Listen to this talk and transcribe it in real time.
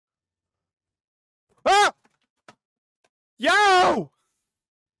Yo!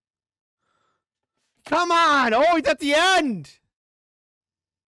 Come on! Oh, it's at the end!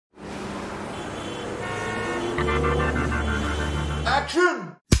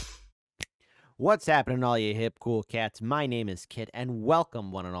 Action! What's happening, all you hip cool cats? My name is Kit, and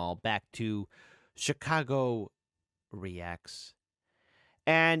welcome, one and all, back to Chicago Reacts.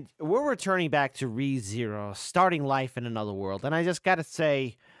 And we're returning back to ReZero, starting life in another world. And I just gotta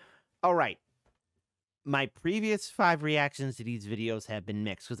say, all right, my previous 5 reactions to these videos have been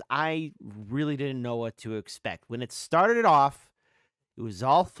mixed because I really didn't know what to expect. When it started off, it was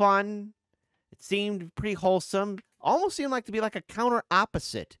all fun. It seemed pretty wholesome. Almost seemed like to be like a counter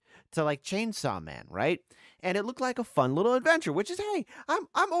opposite to like Chainsaw Man, right? And it looked like a fun little adventure, which is, hey,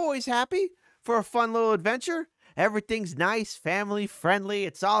 I'm always happy for a fun little adventure. Everything's nice, family friendly.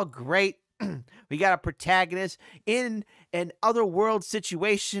 It's all great. We got a protagonist in an otherworld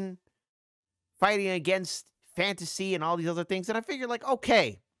situation fighting against fantasy and all these other things. And I figured, like,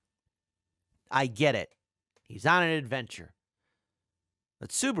 okay, I get it. He's on an adventure. But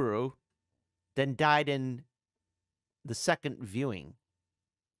Subaru then died in the second viewing.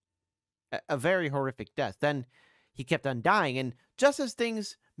 A very horrific death. Then he kept on dying. And just as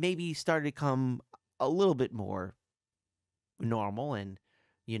things maybe started to come a little bit more normal and,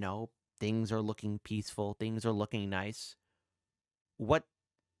 you know, things are looking peaceful, things are looking nice, what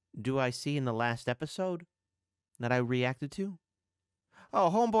do I see in the last episode that I reacted to? Oh,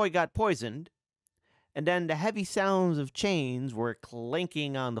 homeboy got poisoned, and then the heavy sounds of chains were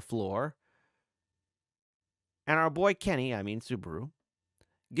clanking on the floor, and our boy Kenny, I mean Subaru,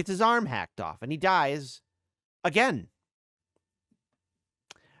 gets his arm hacked off, and he dies again.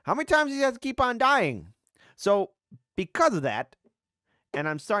 How many times does he have to keep on dying? So, because of that, and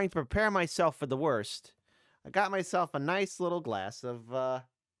I'm starting to prepare myself for the worst, I got myself a nice little glass of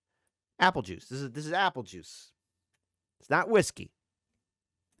apple juice. This is apple juice. It's not whiskey.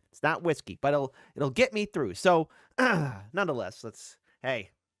 It's not whiskey, but it'll get me through. So, nonetheless,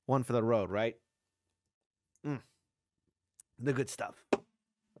 hey, one for the road, right? The good stuff.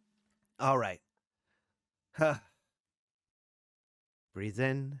 All right. Breathe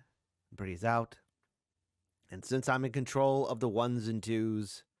in, breathe out. And since I'm in control of the ones and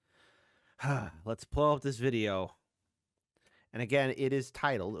twos, let's pull up this video. And again, it is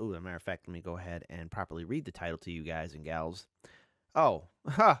titled, oh, as a matter of fact, let me go ahead and properly read the title to you guys and gals. Oh,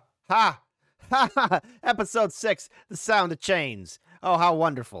 Episode 6, The Sound of Chains. Oh, how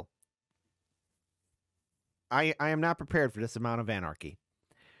wonderful. I am not prepared for this amount of anarchy.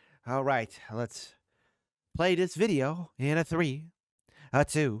 All right, let's play this video in a 3, a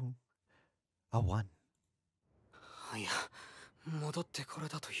 2, a 1.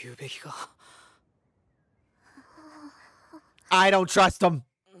 I don't trust him.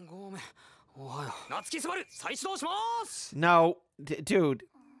 No, dude.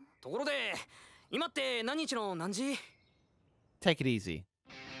 Take it easy.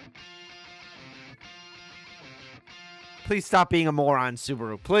 Please stop being a moron,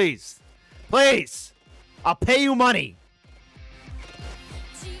 Subaru. Please. Please. I'll pay you money.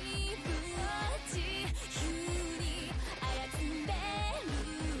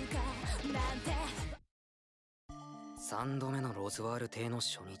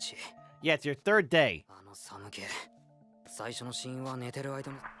 Yeah, it's your 3rd day.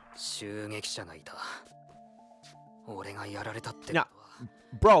 No,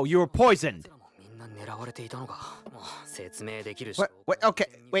 bro, you were poisoned. What? Okay,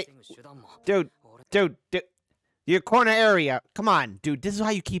 wait. Dude. Your corner area. Come on, dude. This is how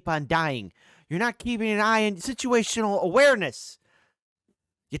you keep on dying. You're not keeping an eye on situational awareness.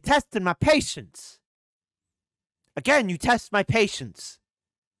 You're testing my patience. Again, you test my patience.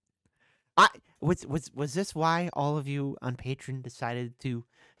 Was this why all of you on Patreon decided to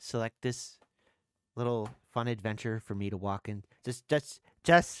select this little fun adventure for me to walk in?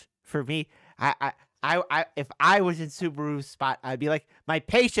 Just for me? If I was in Subaru's spot, I'd be like, my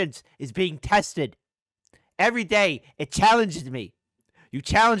patience is being tested. Every day, it challenges me. You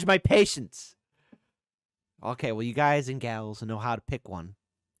challenge my patience. Okay, well, you guys and gals know how to pick one.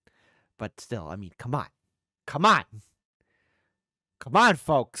 But still, I mean, come on. Come on. Come on,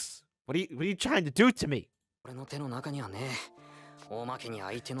 folks. What are you trying to do to me?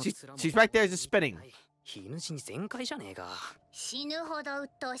 She's right there just spinning.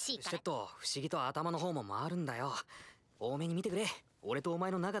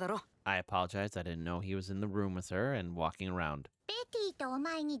 I apologize. I didn't know he was in the room with her and walking around. ベティとお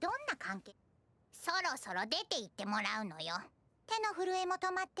前にどんな関係？そろそろ出て行ってもらうのよ。手の震えも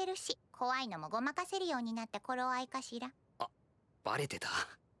止まってるし、怖いのもごまかせるようになって頃合いかしら。あ、バレてた。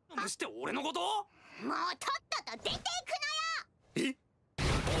して俺のこと？もうとっとと出ていくのよ。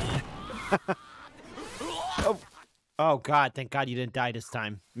Oh. Oh, God. Thank God you didn't die this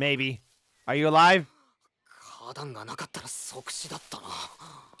time. Maybe. Are you alive? 花壇がなかったら即死だったな。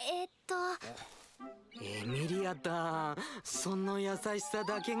えっとエミリアだ。その優しさ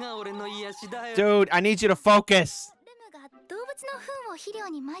だけが俺の癒しだよ。 Dude, I need you to focus. レムが動物の糞を肥料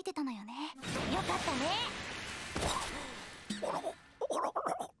にまいてたのよね。よかったね。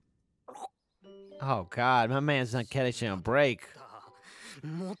 Oh, God. My man's not catching a break.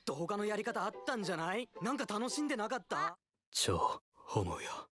 もっと他のやり方あったんじゃない？なんか楽しんでなかった？超ホモ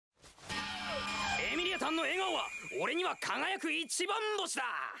よ。エミリアさんの笑顔は俺には輝く一番星だ。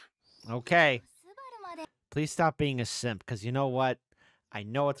 Okay. スバルまで Please stop being a simp, because you know what? I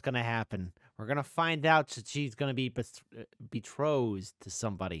know what's going to happen. We're going to find out that she's going to be betrothed to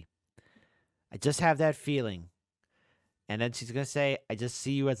somebody. I just have that feeling. And then she's going to say, I just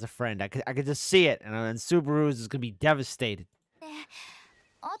see you as a friend. I could just see it. And Subaru is going to be devastated.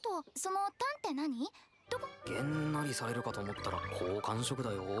 あとそのタンって何？どこ？げんなりされるかと思ったら好感触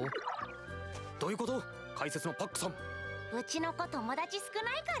だよ。どういうこと？解説のパックさん。うちの子友達少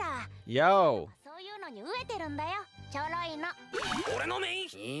ないから。 Yo. そういうのに飢えてるんだよ。ちょろいの。俺のメイン。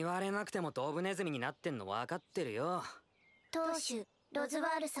言われなくてもドブネズミになってんの分かってるよ。当主ロズワ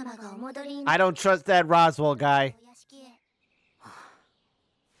ール様がお戻りに I don't trust that Roswell guy. お屋敷へ。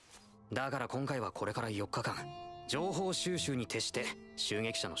だから今回はこれから4日間情報収集に徹して襲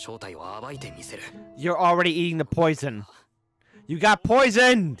撃者の正体を暴いてみせる。 You're already eating the poison. You got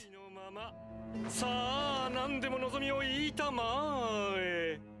poisoned. さあ何でも望みを言いたま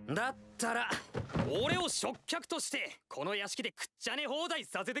え。だったら俺を食客としてこの屋敷でくっちゃね放題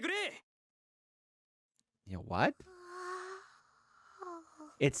させてくれ。 You know what?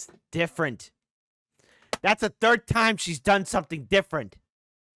 It's different. That's the third time she's done something different.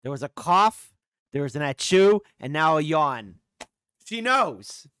 There was a cough, there was an achoo, and now a yawn. She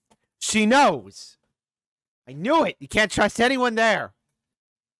knows. She knows. I knew it. You can't trust anyone there.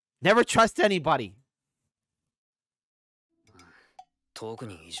 Never trust anybody. 特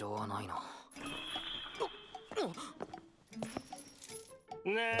に異常はないな。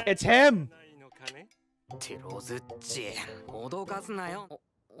 It's him. テロズッチ脅かすなよ。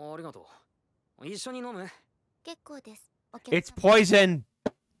ありがとう。一緒に飲む？結構です。お客様 It's poison.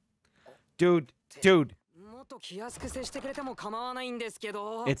 Dude. もっと気安く接してくれても構わないんですけ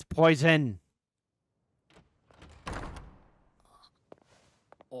ど。 It's poison.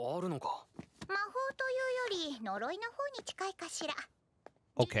 あるのか。魔法というより呪いの方に近いかしら。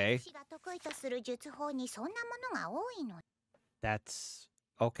 Okay. 術師が得意とする術法にそんなものが多いの。 That's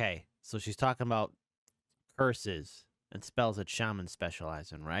okay. So she's talking about curses and spells that shamans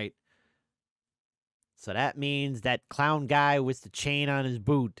specialize in, right? So that means that clown guy with the chain on his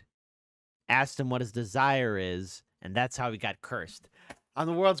boot asked him what his desire is, and that's how he got cursed. I'm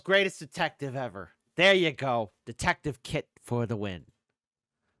the world's greatest detective ever. There you go. Detective Kit for the win.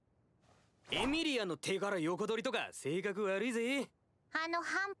 エミリアの手柄横取りとか性格悪いぜ。あの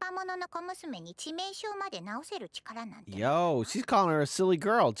半端者の小娘に致命傷まで治せる力なんて。 Yo, she's calling her a silly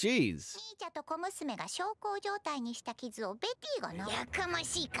girl. Jeez. 兄者と小娘が小康状態にした傷をベティが治やかま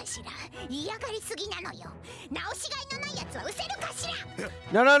しいかしら。嫌がりすぎなのよ。直しがいのないやつは失せるかしら。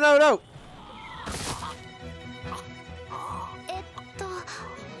 No, no, no, no.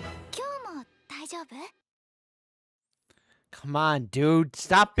 今日も大丈夫？ Come on, dude.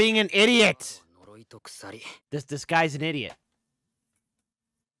 Stop being an idiot. 呪いと鎖。 This guy's an idiot.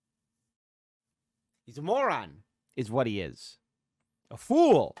 He's a moron, is what he is. A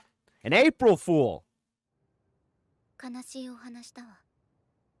fool. An April fool. 悲しいお話だわ。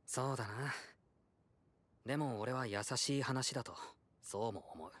そうだな。でも俺は優しい話だとそうも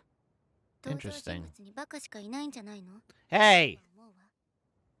思う。 Interesting. にバカしかいないんじゃないの？ Hey!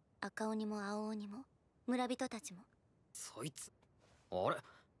 赤鬼も青鬼も村人たちも。そいつあれ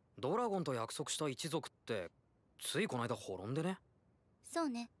ドラゴンと約束した一族ってついこの間滅んでね。そう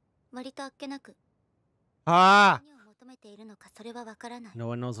ね。割とあっけなく。 Ah! 何を求めているのかそれはわからない。 No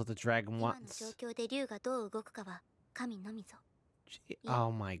one knows what the dragon 今の wants. 状況で竜がどう動くかは神のみぞ。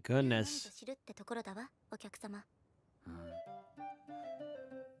 Oh my 竜は何 goodness. と知るってところだわ、お客様。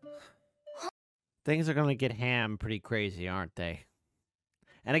 Things are gonna get ham pretty crazy, aren't they?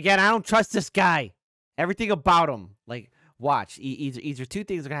 And again, I don't trust this guy. Everything about him. Like, watch. Either two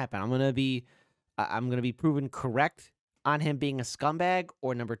things are gonna happen. I'm gonna be proven correct on him being a scumbag,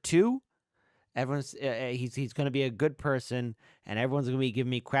 or number two, everyone's he's gonna be a good person, and everyone's gonna be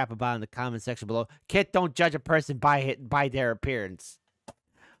giving me crap about it in the comment section below. Kit, don't judge a person by their appearance.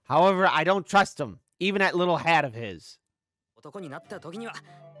 However, I don't trust him, even that little hat of his. 男になった時には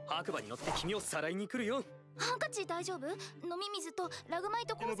白馬に乗って君をさらいに来るよ。ハンカチ大丈夫？飲み水とラグマイ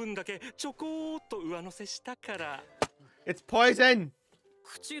ト。この分だけちょこーっと上乗せしたから。It's poison!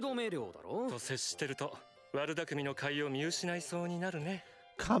 口止め料だろ。と接してると悪巧みの甲斐を見失いそうになるね。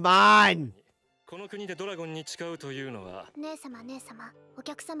Come on! この国でドラゴンに誓うというのは。姉様姉様、お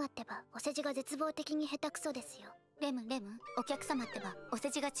客様ってばお世辞が絶望的に下手くそですよ。レムレム、お客様ってばお世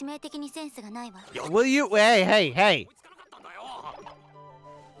辞が致命的にセンスがないわ。Will you? Hey, hey, hey!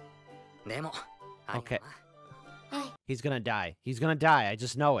 でも Okay. He's gonna die. He's gonna die. I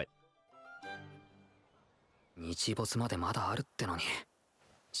just know it. 日没までまだあるってのに。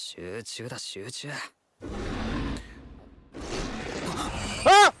集中だ集中。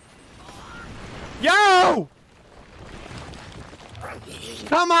Ah! Yo!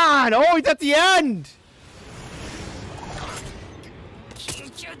 Come on! Oh, he's at the end!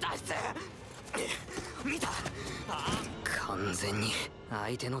 緊急脱出。見た。完全に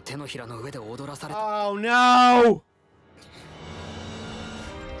相手の手のひらの上で踊らされた。Oh no!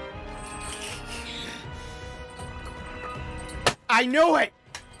 I knew it!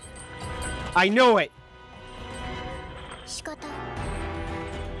 I knew it! 仕方。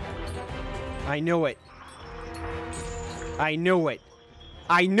I knew it! I knew it!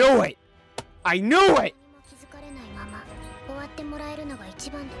 I knew it! I knew it! 気づかれないまま終わってもらえるのが一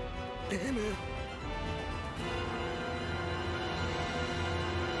番だ。レム。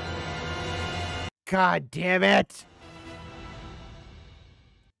God damn it!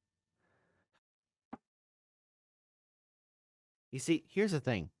 You see, here's the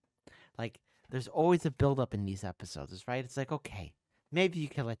thing. Like, there's always a buildup in these episodes, right? It's like, okay, maybe you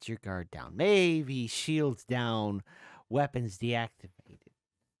can let your guard down. Maybe shields down, weapons deactivated.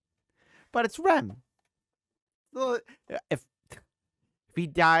 But it's Rem. Well, if he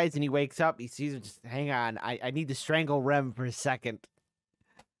dies and he wakes up, he sees him, just hang on. I need to strangle Rem for a second.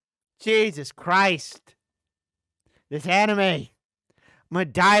 Jesus Christ. This anime. I'm gonna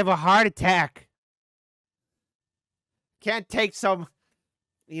die of a heart attack. Can't take some...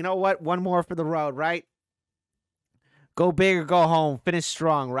 You know what? One more for the road, right? Go big or go home. Finish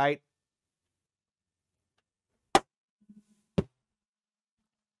strong, right?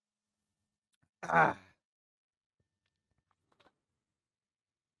 Ah.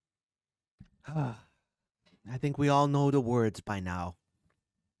 I think we all know the words by now.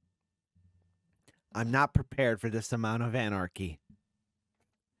 I'm not prepared for this amount of anarchy.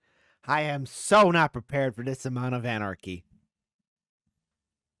 I am so not prepared for this amount of anarchy.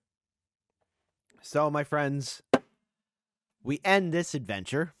 So, my friends, we end this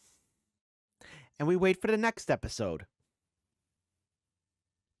adventure, and we wait for the next episode.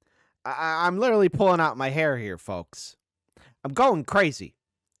 I'm literally pulling out my hair here, folks. I'm going crazy.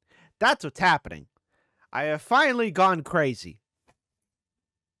 That's what's happening. I have finally gone crazy.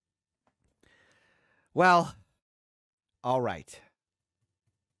 Well, all right.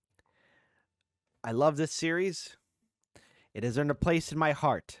 I love this series. It has earned a place in my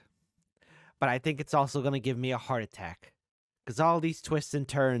heart. But I think it's also going to give me a heart attack. Because all these twists and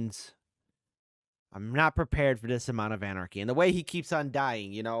turns, I'm not prepared for this amount of anarchy. And the way he keeps on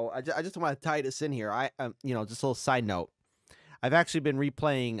dying, you know, I just want to tie this in here. You know, just a little side note. I've actually been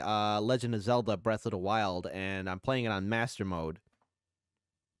replaying Legend of Zelda Breath of the Wild, and I'm playing it on Master Mode.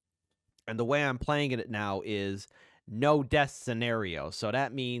 And the way I'm playing it now is no death scenario. So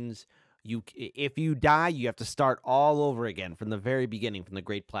that means if you die, you have to start all over again from the very beginning, from the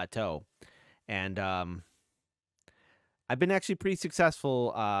Great Plateau. And I've been actually pretty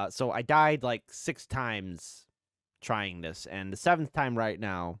successful. So I died like 6 times trying this. And the 7th time right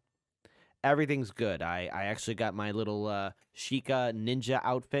now, everything's good. I actually got my little Sheikah ninja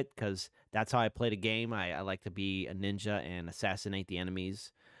outfit because that's how I play the game. I like to be a ninja and assassinate the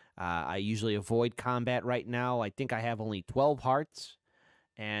enemies. I usually avoid combat right now. I think I have only 12 hearts.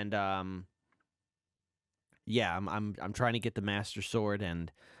 And yeah, I'm trying to get the Master Sword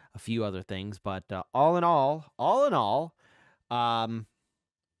and a few other things, but all in all,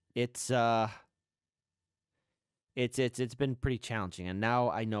 it's been pretty challenging, and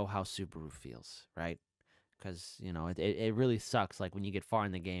now I know how Subaru feels, right? Because you know it really sucks, like when you get far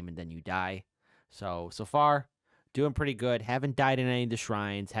in the game and then you die. So far, doing pretty good. Haven't died in any of the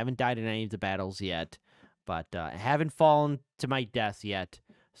shrines, haven't died in any of the battles yet, but haven't fallen to my death yet.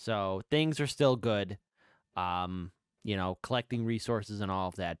 So things are still good. You know, collecting resources and all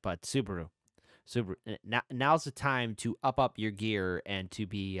of that, but Subaru, now's the time to up your gear and to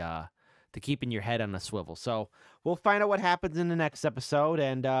be, to keeping your head on a swivel. So we'll find out what happens in the next episode,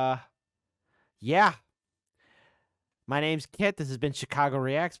 and, yeah. My name's Kit, this has been Chicago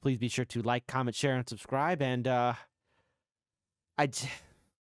Reacts. Please be sure to like, comment, share, and subscribe, and, I'm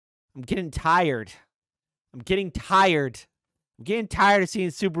getting tired. I'm getting tired. I'm getting tired of seeing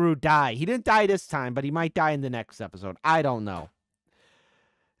Subaru die. He didn't die this time, but he might die in the next episode. I don't know.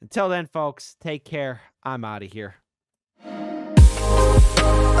 Until then, folks, take care. I'm out of here.